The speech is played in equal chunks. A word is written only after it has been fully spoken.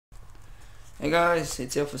Hey guys,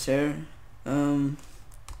 it's Elfus here.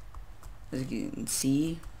 As you can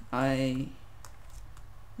see, I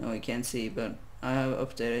can't see, but I have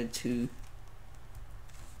updated to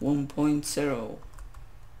 1.0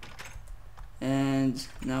 and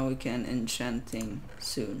now we can enchanting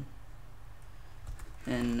soon.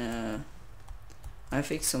 And I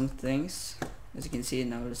fixed some things. As you can see,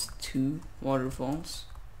 now there's 2 waterfalls,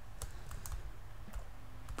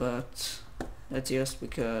 but that's just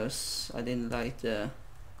because I didn't like the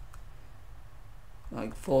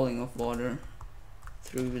falling of water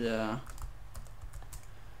through the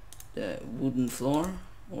wooden floor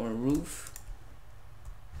or roof,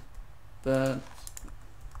 but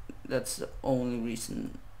that's the only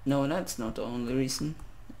reason. No, that's not the only reason.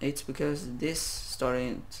 It's because this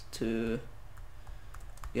started to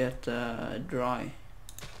get dry,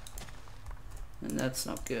 and that's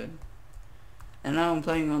not good. And now I'm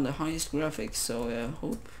playing on the highest graphics, so I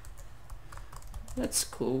hope that's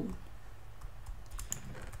cool.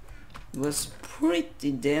 It was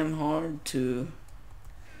pretty damn hard to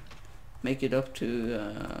make it up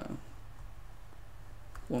to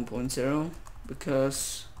 1.0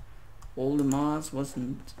 because all the mods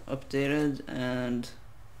wasn't updated, and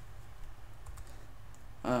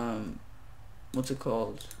what's it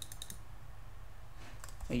called?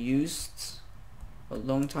 I used a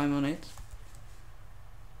long time on it,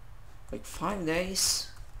 like 5 days,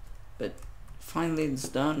 but finally it's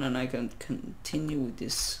done and I can continue with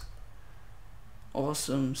this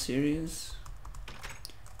awesome series.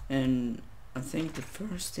 And I think the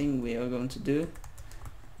first thing we are going to do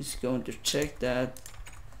is going to check that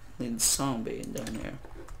little zombie down here.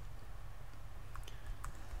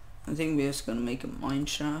 I think we're just gonna make a mine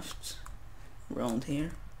shaft around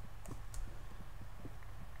here,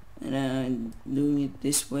 and I'm doing it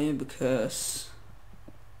this way because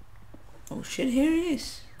oh shit, here he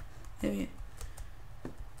is. Maybe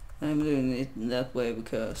I'm doing it in that way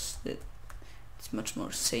because it's much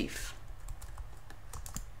more safe.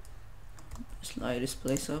 Just light this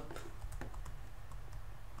place up.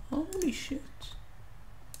 Holy shit,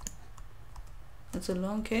 that's a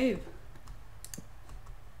long cave.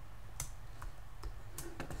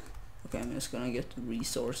 Okay, I'm just gonna get the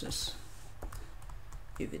resources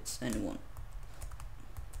if it's anyone.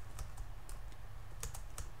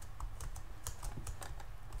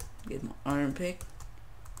 Get my iron pick,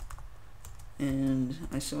 and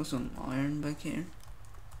I saw some iron back here,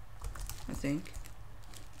 I think.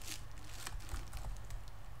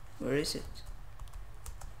 Where is it?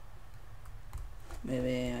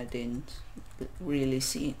 Maybe I didn't really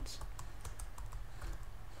see it.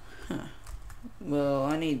 Huh. Well,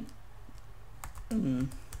 I need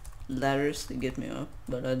ladders to get me up,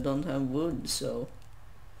 but I don't have wood, so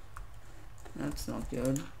that's not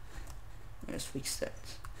good. Let's fix that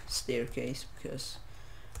staircase because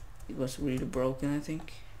it was really broken, I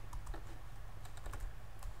think.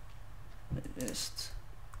 Just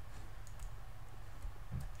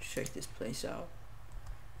check this place out.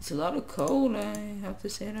 It's a lot of coal, I have to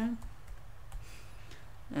say that.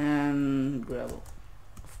 And gravel,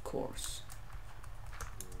 of course.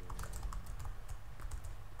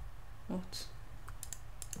 What?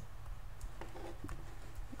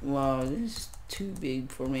 Wow, this is too big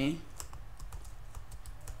for me,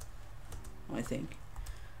 I think.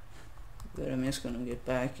 But I'm just gonna get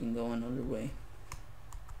back and go another way.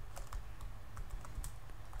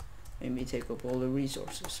 Maybe take up all the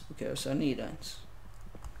resources because I need that.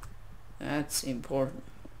 That's important.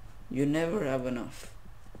 You never have enough.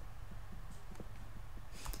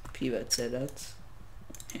 Pivot said that.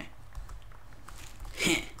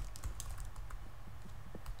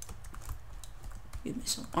 Give me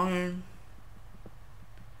some iron.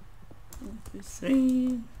 1, 2,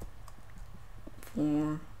 3,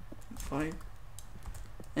 4, 5,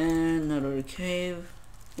 and another cave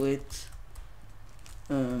with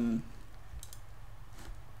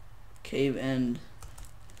cave end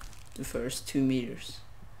the first 2 meters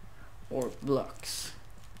or blocks.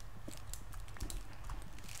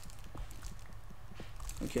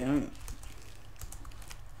 Okay,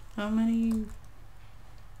 how many?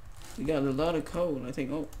 We got a lot of coal, I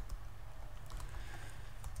think. Oh,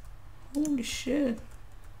 holy shit,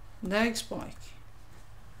 lag spike.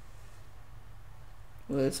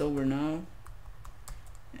 Well, it's over now,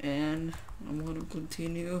 and I'm gonna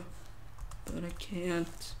continue, but I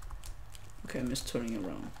can't. Okay, I'm just turning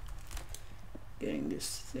around, getting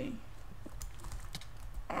this thing.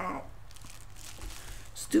 Ow!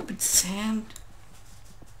 Stupid sand!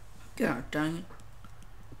 God dang it!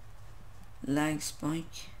 Lag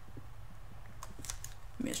spike.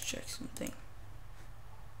 Let me just check something.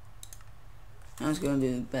 I was going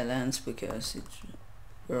to do balance because it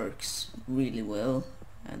works really well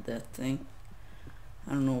at that thing.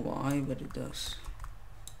 I don't know why, but it does.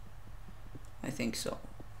 I think so.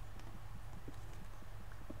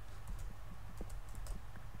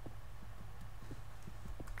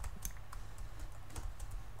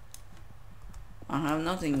 I have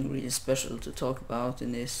nothing really special to talk about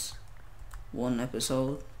in this one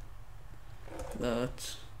episode,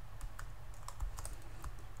 but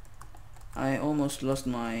I almost lost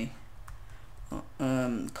my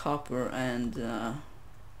copper and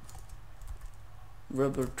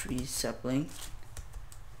rubber tree sapling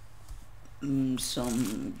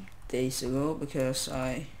some days ago because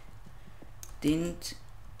I didn't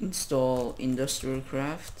install industrial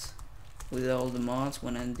craft with all the mods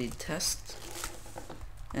when I did test,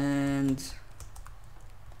 and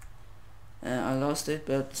I lost it,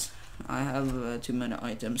 but I have too many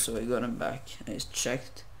items, so I got them back. I just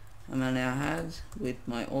checked how many I had with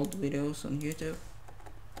my old videos on YouTube,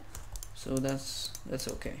 so that's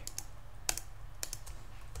okay.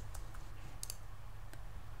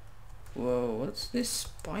 Whoa, what's this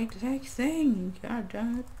spike leg thing? God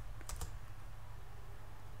damn it.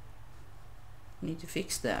 Need to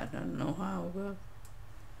fix that. I don't know how, but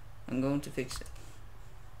I'm going to fix it.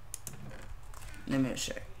 Let me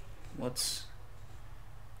check what's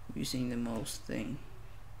using the most thing.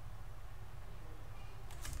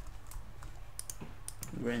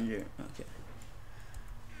 Render, okay.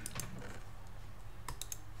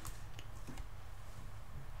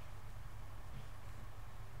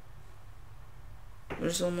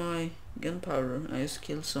 Where's all my gunpowder? I just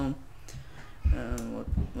killed some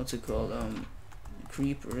what's it called,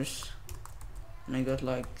 creepers, and I got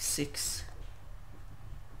like 6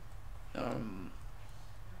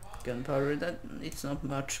 gunpowder. That it's not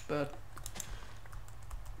much, but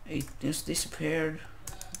it just disappeared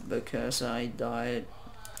because I died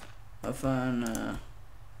of an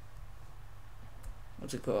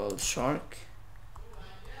what's it called, shark,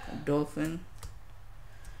 a dolphin,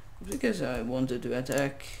 because I wanted to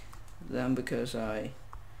attack them because I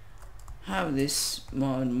have this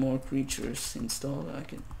mod more creatures installed. I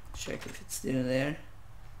can check if it's still there.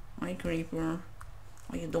 My creeper,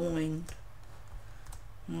 what are you doing?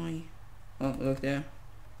 My, oh look there,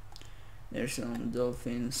 there's some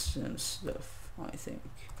dolphins and stuff, I think.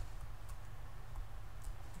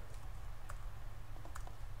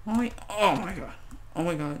 Oh my god, oh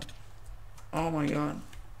my god, oh my god,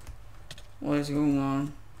 what is going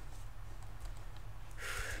on?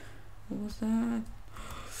 What was that?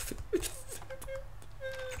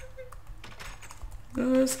 That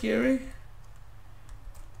was scary.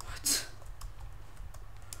 What?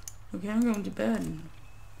 Okay, I'm going to bed.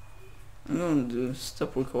 I'm going to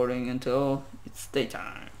stop recording until it's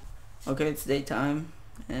daytime. Okay, it's daytime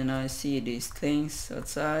and I see these things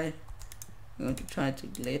outside. I'm going to try to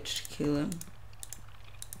glitch kill them.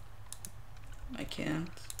 I can't.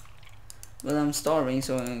 But I'm starving,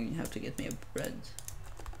 so I have to get me a bread.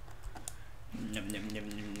 Nom, nom, nom,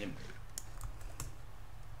 nom, nom.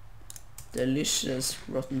 Delicious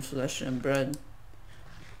rotten flesh and bread.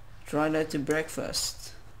 Try that to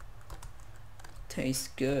breakfast. Tastes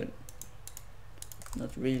good.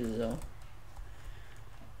 Not really though.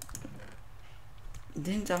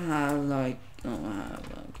 Didn't I have like... Oh, I have.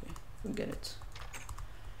 Okay, forget it.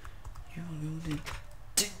 You are going to...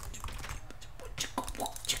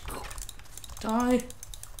 Die!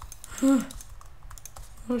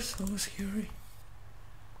 You're so scary.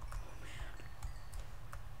 Oh man.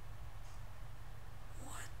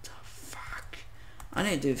 What the fuck? I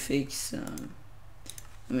need to fix... let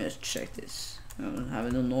me just check this. I don't have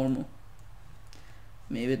it on normal.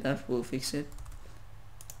 Maybe that will fix it.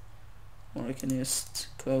 Or I can just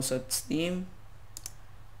close out Steam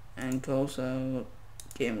and close out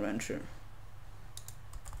Game Rancher.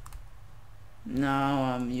 Now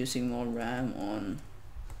I'm using more RAM on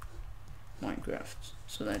Minecraft,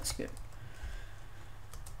 so that's good.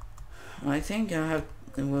 I think I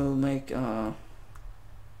will make a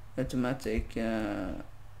automatic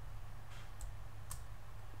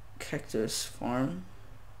cactus farm,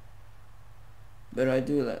 but I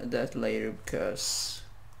do that later because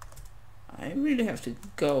I really have to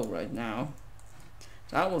go right now.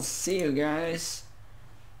 So I will see you guys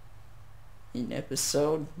in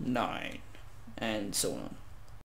episode 9 and so on.